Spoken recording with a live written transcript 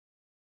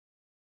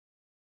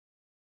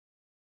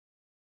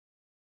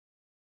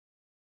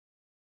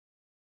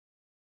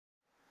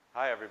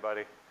Hi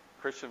everybody,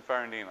 Christian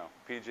Ferrandino,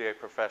 PGA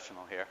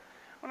professional here.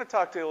 I want to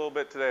talk to you a little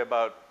bit today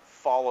about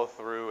follow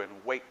through and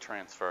weight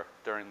transfer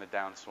during the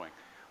downswing.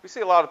 We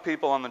see a lot of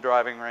people on the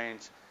driving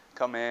range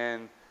come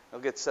in, they'll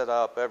get set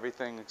up,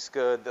 everything looks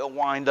good, they'll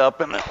wind up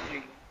and they'll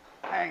be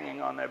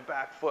hanging on their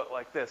back foot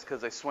like this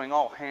because they swing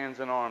all hands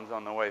and arms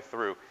on the way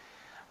through.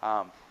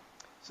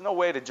 There's no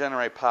way to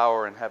generate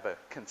power and have a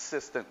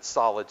consistent,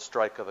 solid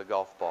strike of the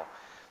golf ball.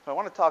 So I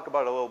want to talk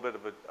about a little bit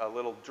of a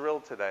little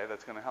drill today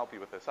that's going to help you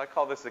with this. I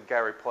call this a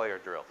Gary Player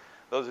drill.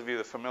 Those of you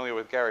that are familiar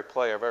with Gary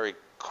Player, very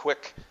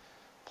quick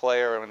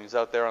player when he's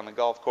out there on the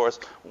golf course,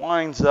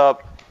 winds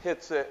up,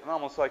 hits it, and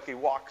almost like he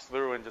walks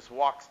through and just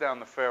walks down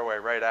the fairway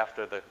right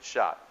after the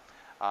shot.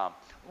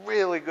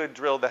 Really good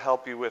drill to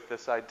help you with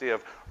this idea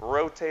of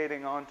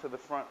rotating onto the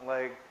front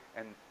leg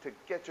and to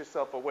get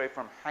yourself away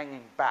from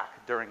hanging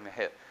back during the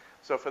hit.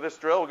 So for this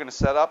drill, we're going to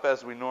set up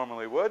as we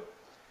normally would.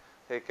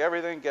 Take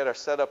everything, get our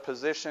setup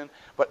position,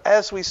 but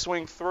as we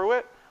swing through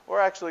it,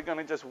 we're actually going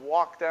to just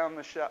walk down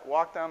the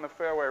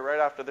fairway right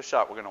after the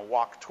shot. We're going to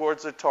walk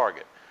towards the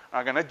target.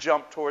 I'm not going to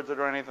jump towards it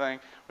or anything.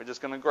 We're just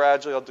going to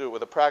gradually, I'll do it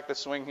with a practice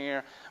swing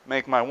here,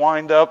 make my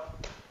wind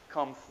up,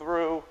 come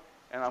through,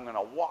 and I'm going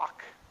to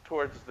walk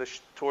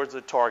towards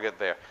the target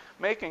there.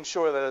 Making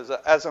sure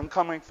that as I'm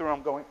coming through,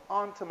 I'm going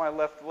onto my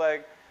left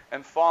leg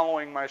and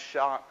following my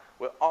shot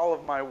with all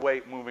of my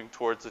weight moving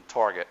towards the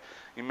target.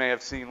 You may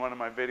have seen one of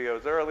my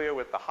videos earlier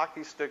with the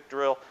hockey stick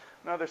drill,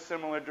 another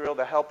similar drill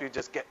to help you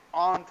just get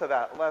onto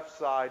that left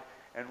side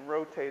and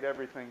rotate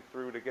everything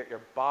through to get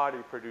your body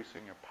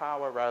producing your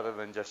power rather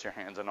than just your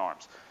hands and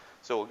arms.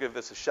 So we'll give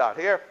this a shot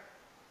here.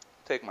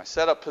 Take my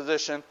setup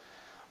position.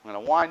 I'm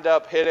going to wind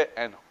up, hit it,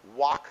 and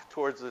walk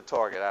towards the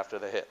target after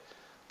the hit.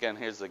 Again,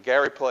 here's the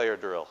Gary Player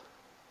drill.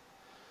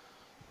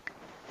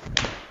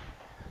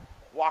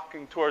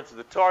 Walking towards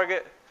the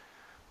target.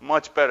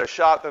 Much better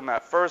shot than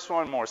that first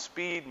one, more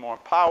speed, more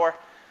power.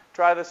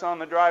 Try this on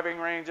the driving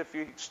range if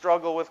you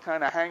struggle with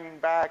kind of hanging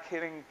back,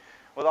 hitting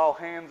with all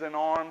hands and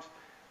arms.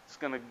 It's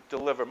going to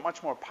deliver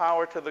much more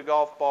power to the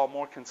golf ball,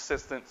 more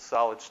consistent,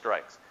 solid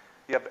strikes.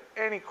 If you have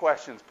any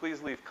questions,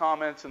 please leave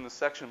comments in the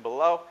section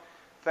below.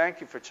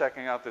 Thank you for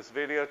checking out this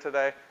video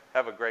today.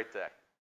 Have a great day.